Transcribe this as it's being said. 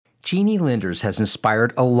Jeanie Linders has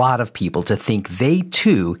inspired a lot of people to think they,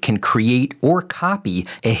 too, can create or copy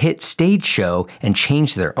a hit stage show and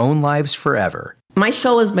change their own lives forever. My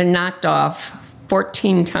show has been knocked off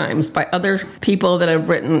 14 times by other people that have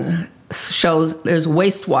written shows. There's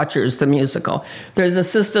Waste Watchers, the musical. There's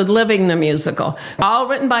Assisted Living, the musical. All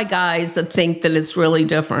written by guys that think that it's really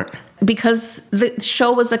different because the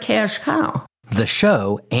show was a cash cow. The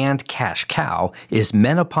show, and cash cow, is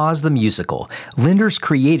Menopause the Musical. Linders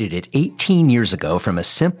created it 18 years ago from a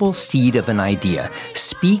simple seed of an idea: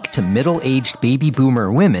 speak to middle-aged baby boomer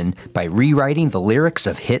women by rewriting the lyrics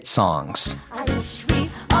of hit songs. I wish we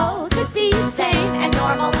all could be sane and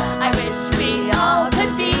normal. I wish we all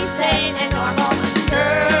could be sane and normal.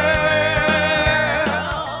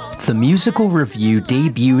 The musical review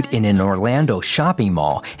debuted in an Orlando shopping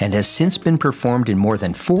mall and has since been performed in more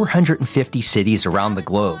than 450 cities around the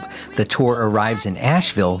globe. The tour arrives in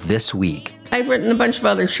Asheville this week. I've written a bunch of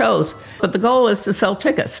other shows, but the goal is to sell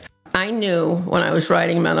tickets. I knew when I was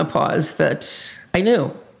writing Menopause that I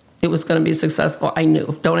knew it was going to be successful. I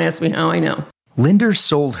knew. Don't ask me how I know. Linders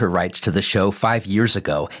sold her rights to the show 5 years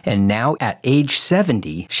ago, and now at age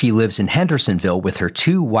 70, she lives in Hendersonville with her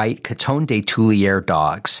 2 white Coton de Tuileries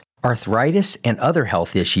dogs. Arthritis and other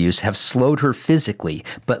health issues have slowed her physically,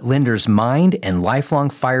 but Linders' mind and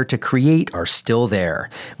lifelong fire to create are still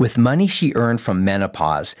there. With money she earned from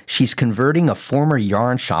Menopause, she's converting a former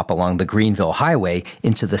yarn shop along the Greenville Highway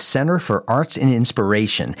into the Center for Arts and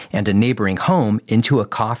Inspiration and a neighboring home into a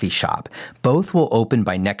coffee shop. Both will open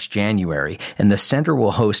by next January, and the center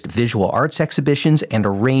will host visual arts exhibitions and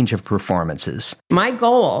a range of performances. My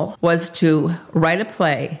goal was to write a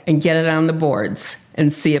play and get it on the boards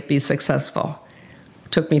and see it be successful.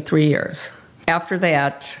 It took me 3 years. After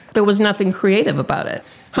that, there was nothing creative about it.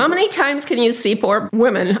 How many times can you see poor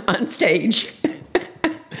women on stage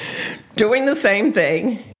doing the same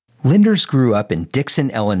thing? Linders grew up in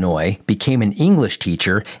Dixon, Illinois, became an English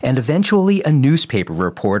teacher, and eventually a newspaper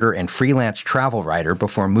reporter and freelance travel writer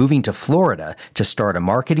before moving to Florida to start a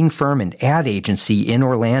marketing firm and ad agency in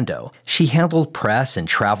Orlando. She handled press and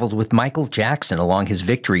traveled with Michael Jackson along his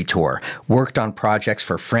Victory Tour, worked on projects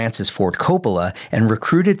for Francis Ford Coppola, and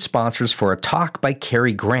recruited sponsors for a talk by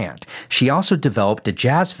Cary Grant. She also developed a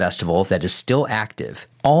jazz festival that is still active.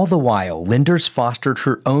 All the while, Linders fostered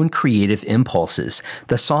her own creative impulses.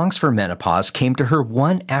 The songs for Menopause came to her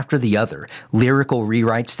one after the other, lyrical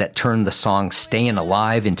rewrites that turned the song Stayin'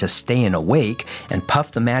 Alive into Stayin' Awake, and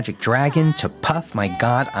Puff the Magic Dragon to Puff My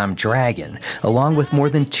God I'm Draggin', along with more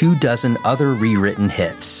than 24 other rewritten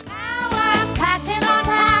hits.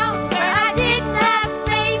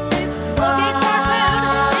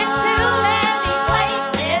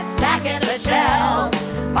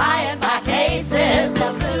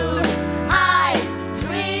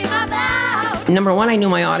 Number one, I knew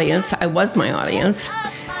my audience. I was my audience.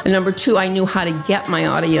 And number two, I knew how to get my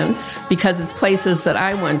audience because it's places that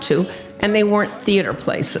I went to, and they weren't theater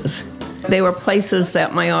places. They were places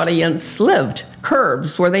that my audience lived,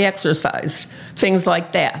 curbs where they exercised, things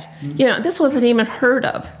like that. You know, this wasn't even heard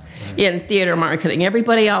of in theater marketing.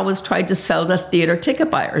 Everybody always tried to sell to theater ticket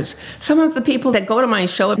buyers. Some of the people that go to my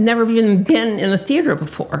show have never even been in a theater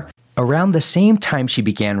before. Around the same time she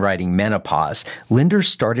began writing Menopause, Linders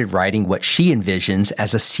started writing what she envisions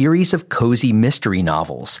as a series of cozy mystery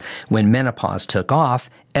novels. When Menopause took off,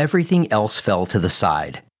 everything else fell to the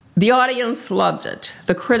side. The audience loved it.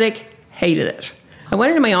 The critic hated it. I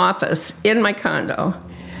went into my office in my condo.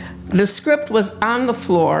 The script was on the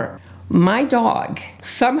floor. My dog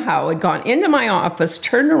somehow had gone into my office,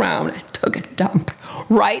 turned around, and took a dump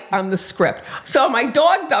right on the script. So my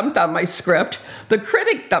dog dumped on my script, the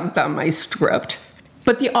critic dumped on my script,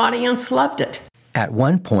 but the audience loved it. At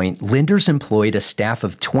one point, Linders employed a staff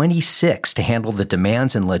of 26 to handle the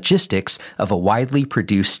demands and logistics of a widely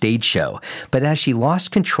produced stage show. But as she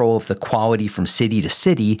lost control of the quality from city to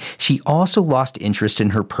city, she also lost interest in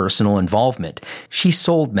her personal involvement. She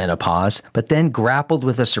sold Menopause, but then grappled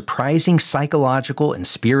with a surprising psychological and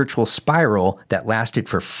spiritual spiral that lasted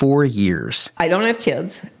for 4 years. I don't have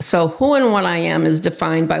kids, so who and what I am is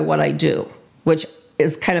defined by what I do, which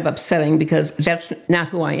is kind of upsetting because that's not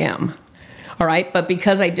who I am. All right, but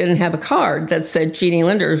because I didn't have a card that said Jeanie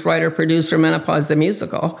Linders, writer, producer, Menopause the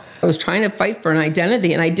Musical, I was trying to fight for an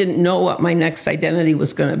identity, and I didn't know what my next identity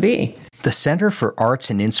was going to be. The Center for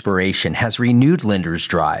Arts and Inspiration has renewed Linders'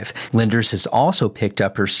 drive. Linders has also picked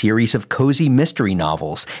up her series of cozy mystery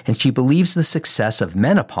novels, and she believes the success of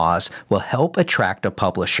Menopause will help attract a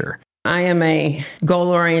publisher. I am a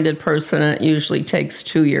goal-oriented person, and it usually takes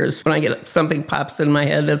 2 years when I get something pops in my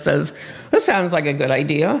head that says, this sounds like a good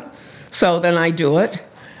idea. So then I do it,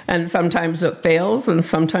 And sometimes it fails, and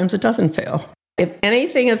sometimes it doesn't fail. If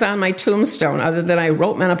anything is on my tombstone, other than I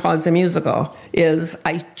wrote Menopause the musical, is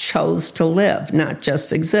I chose to live, not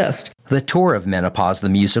just exist. The tour of Menopause the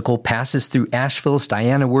musical passes through Asheville's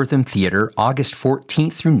Diana Wortham Theater August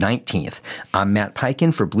 14th through 19th. I'm Matt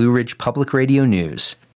Peiken for Blue Ridge Public Radio News.